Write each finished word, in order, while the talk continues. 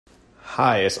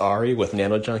Hi, it's Ari with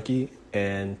Nano Junkie,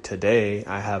 and today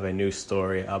I have a news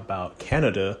story about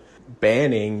Canada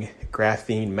banning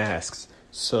graphene masks.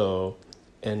 So,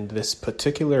 in this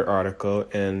particular article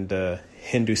in the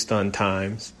Hindustan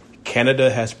Times, Canada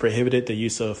has prohibited the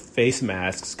use of face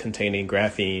masks containing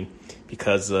graphene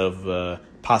because of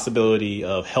possibility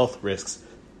of health risks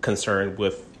concerned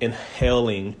with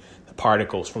inhaling the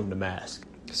particles from the mask.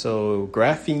 So,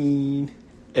 graphene,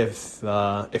 if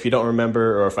you don't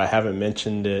remember or if I haven't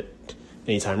mentioned it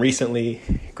anytime recently,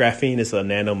 graphene is a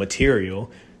nanomaterial.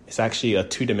 It's actually a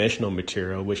two-dimensional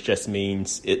material, which just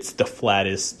means it's the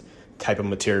flattest type of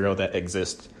material that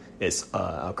exists. It's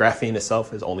graphene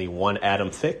itself is only one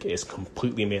atom thick. It's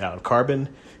completely made out of carbon.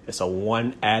 It's a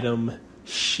one atom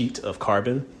sheet of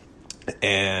carbon,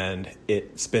 and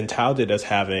it's been touted as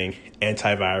having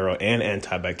antiviral and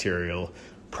antibacterial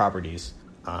properties.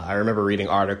 I remember reading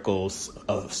articles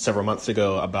several months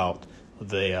ago about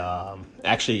the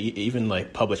actually even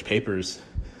like published papers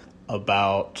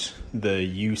about the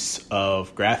use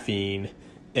of graphene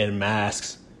in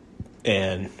masks.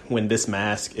 And when this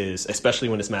mask is, especially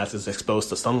when this mask is exposed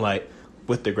to sunlight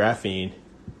with the graphene,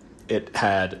 it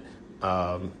had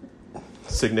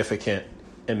significant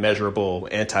and measurable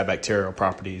antibacterial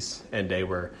properties. And they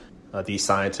were, these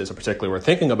scientists in particular were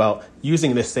thinking about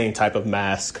using this same type of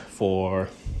mask for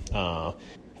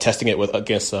testing it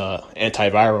against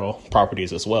antiviral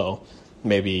properties as well.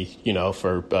 Maybe,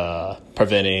 for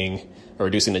preventing or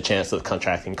reducing the chance of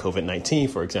contracting COVID-19,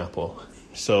 for example.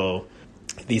 So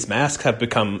these masks have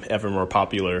become ever more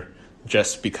popular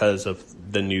just because of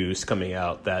the news coming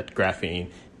out that graphene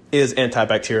is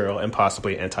antibacterial and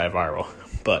possibly antiviral.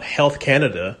 But Health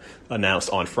Canada announced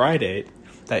on Friday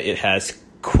that it has,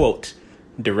 quote,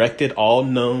 directed all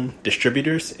known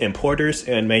distributors, importers,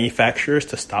 and manufacturers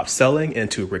to stop selling and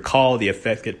to recall the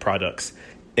affected products,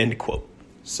 end quote.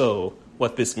 So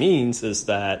what this means is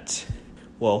that,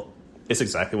 well, it's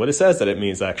exactly what it says that it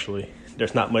means, actually.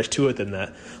 There's not much to it than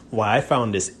that. Why I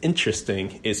found this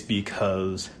interesting is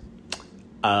because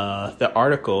the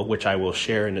article, which I will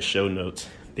share in the show notes,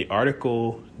 the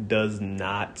article does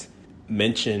not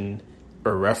mention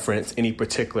or reference any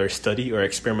particular study or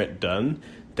experiment done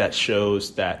that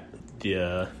shows that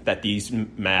that these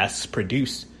masks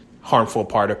produce harmful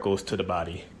particles to the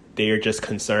body. They are just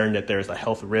concerned that there's a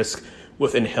health risk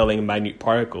with inhaling minute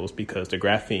particles because the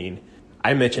graphene,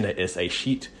 I mentioned it as a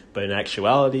sheet, but in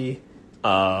actuality,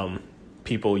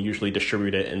 people usually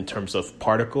distribute it in terms of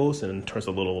particles and in terms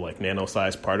of little like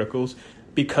nano-sized particles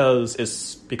because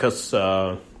it's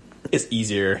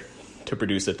easier to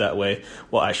produce it that way.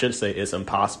 Well, I should say it's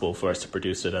impossible for us to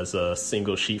produce it as a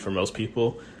single sheet for most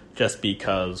people, just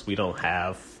because we don't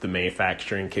have the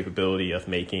manufacturing capability of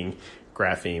making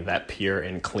graphene that pure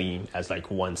and clean as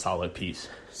like one solid piece.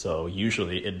 So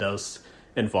usually it does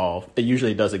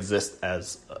exist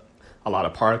as a lot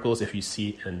of particles if you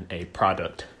see in a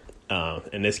product,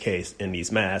 in this case, in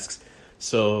these masks.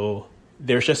 So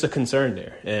there's just a concern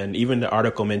there. And even the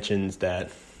article mentions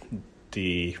that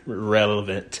the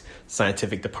relevant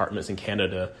scientific departments in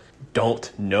Canada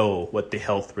don't know what the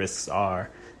health risks are,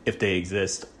 if they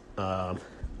exist,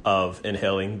 of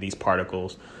inhaling these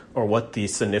particles, or what the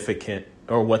significant,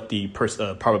 or what the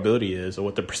probability is, or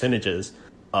what the percentages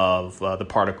of the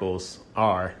particles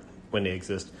are when they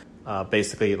exist.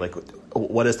 Basically, like,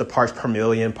 what is the parts per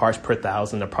million, parts per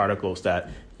thousand of particles that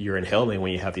you're inhaling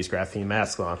when you have these graphene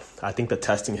masks on? I think the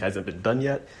testing hasn't been done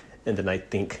yet, and then I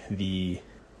think the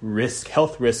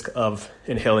health risk of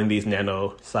inhaling these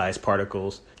nano-sized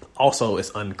particles also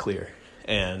is unclear.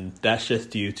 And that's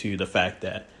just due to the fact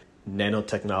that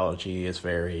nanotechnology is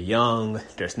very young.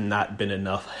 There's not been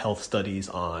enough health studies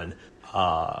on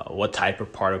what type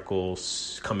of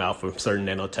particles come out from certain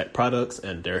nanotech products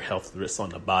and their health risks on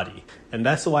the body. And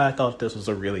that's why I thought this was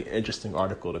a really interesting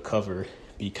article to cover,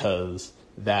 because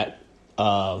that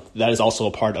is also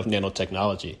a part of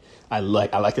nanotechnology. I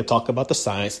like to talk about the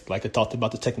science, I like to talk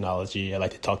about the technology, I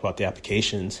like to talk about the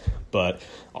applications, but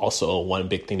also one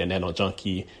big thing that Nano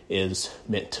Junkie is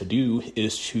meant to do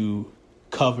is to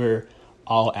cover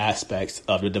all aspects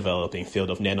of the developing field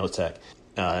of nanotech.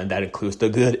 And that includes the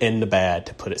good and the bad,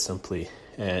 to put it simply.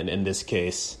 And in this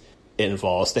case, it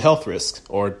involves the health risks,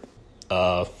 or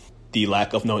the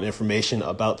lack of known information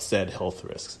about said health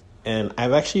risks. And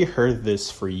I've actually heard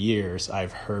this for years.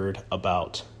 I've heard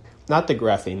about, not the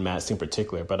graphene mask in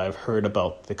particular, but I've heard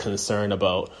about the concern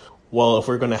about, well, if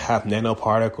we're going to have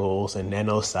nanoparticles and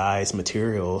nano-sized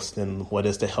materials, then what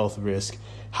is the health risk?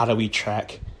 How do we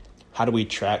track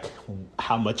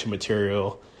how much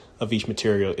material of each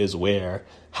material is where,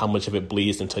 how much of it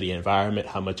bleeds into the environment,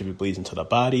 how much of it bleeds into the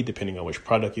body, depending on which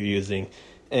product you're using.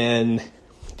 And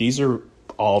these are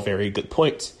all very good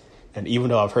points. And even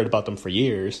though I've heard about them for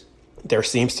years, there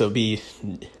seems to be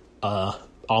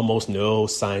almost no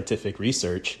scientific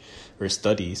research or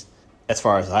studies. As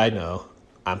far as I know,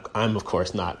 I'm of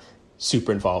course not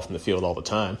super involved in the field all the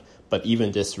time, but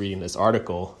even just reading this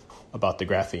article about the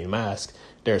graphene mask,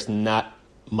 there's not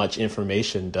much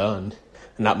information done,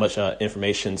 not much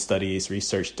information, studies,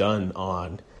 research done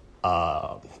on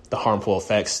the harmful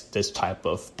effects this type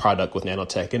of product with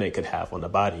nanotech in it could have on the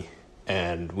body.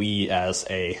 And we as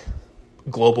a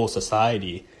global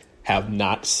society have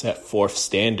not set forth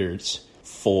standards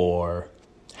for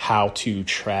how to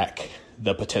track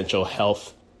the potential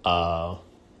health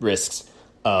risks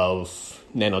of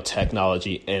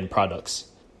nanotechnology and products.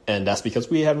 And that's because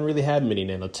we haven't really had many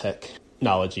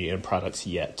nanotechnology and products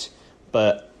yet.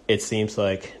 But it seems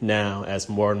like now, as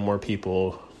more and more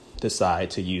people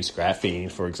decide to use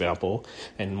graphene, for example,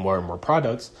 and more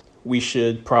products, we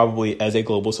should probably, as a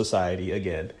global society,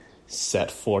 again,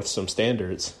 set forth some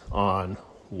standards on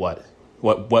what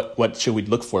should we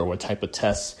look for, what type of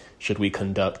tests should we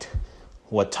conduct,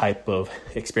 what type of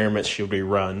experiments should we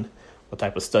run, what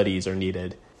type of studies are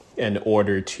needed in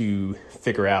order to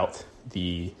figure out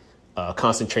the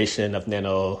concentration of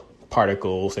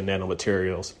nanoparticles and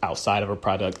nanomaterials outside of a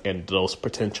product and those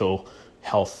potential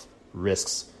health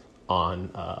risks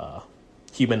on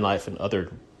human life and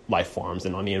other life forms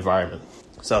and on the environment.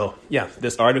 So yeah,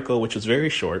 this article, which was very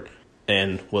short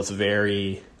and was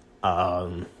very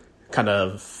kind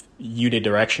of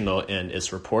unidirectional in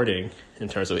its reporting in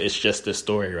terms of it's just a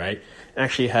story, right? It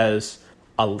actually has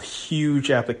a huge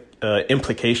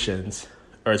implications,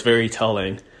 or it's very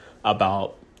telling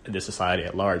about the society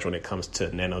at large when it comes to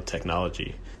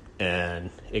nanotechnology. And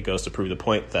it goes to prove the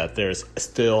point that there's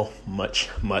still much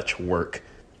work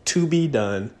to be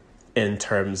done in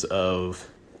terms of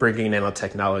bringing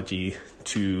nanotechnology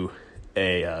to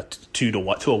a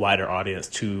wider audience,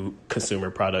 to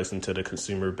consumer products and to the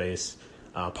consumer base.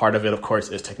 Part of it, of course,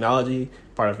 is technology.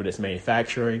 Part of it is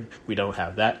manufacturing. We don't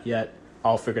have that yet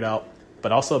all figured out.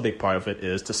 But also a big part of it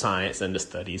is the science and the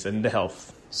studies and the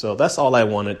health. So that's all I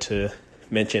wanted to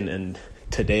mention in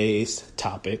today's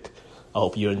topic. I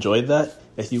hope you enjoyed that.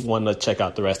 If you want to check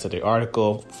out the rest of the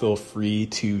article, feel free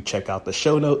to check out the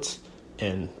show notes,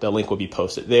 and the link will be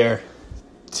posted there.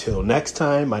 Till next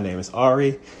time, my name is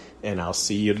Ari, and I'll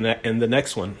see you in the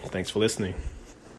next one. Thanks for listening.